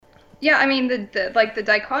Yeah, I mean the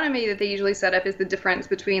dichotomy that they usually set up is the difference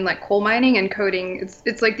between like coal mining and coding.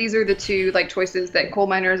 It's like these are the two like choices that coal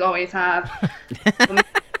miners always have. Um,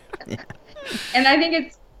 and I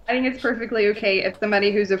think it's perfectly okay if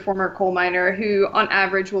somebody who's a former coal miner who on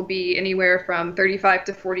average will be anywhere from 35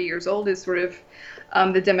 to 40 years old is sort of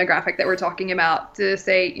the demographic that we're talking about to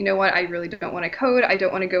say, you know what, I really don't want to code. I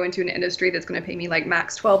don't want to go into an industry that's going to pay me like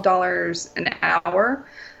max $12 an hour.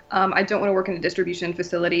 I don't want to work in a distribution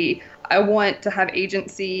facility. I want to have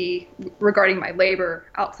agency regarding my labor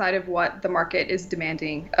outside of what the market is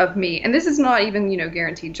demanding of me. And this is not even,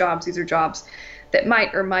 guaranteed jobs. These are jobs that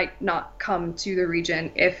might or might not come to the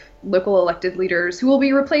region if local elected leaders, who will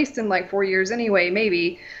be replaced in like 4 years anyway,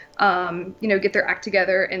 maybe, get their act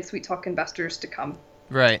together and sweet talk investors to come.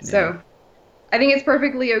 Right. So I think it's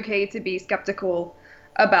perfectly okay to be skeptical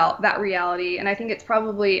about that reality. And I think it's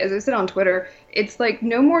probably, as I said on Twitter, it's like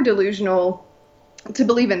no more delusional to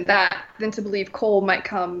believe in that than to believe coal might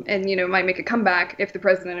come and, might make a comeback if the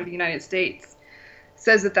president of the United States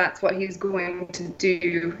says that that's what he's going to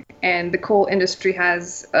do. And the coal industry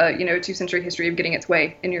has, a 2-century history of getting its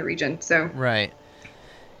way in your region. So right.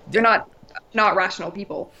 They're not rational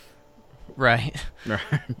people. Right.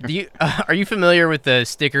 Are you familiar with the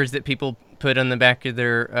stickers that people put on the back of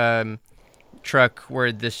their truck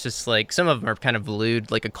where this just like some of them are kind of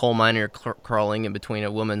lewd, like a coal miner crawling in between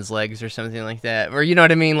a woman's legs or something like that, or you know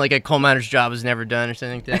what I mean, like a coal miner's job is never done or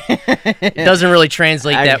something like that. It doesn't really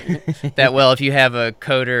translate that well if you have a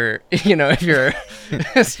coder.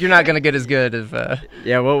 If you're not gonna get as good as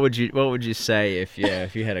yeah. What would you say if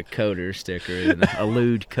you had a coder sticker and a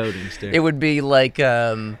lewd coding sticker? It would be like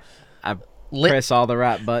I press all the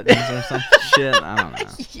right buttons or some shit. I don't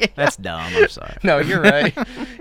know. Yeah. That's dumb. I'm sorry. No, you're right.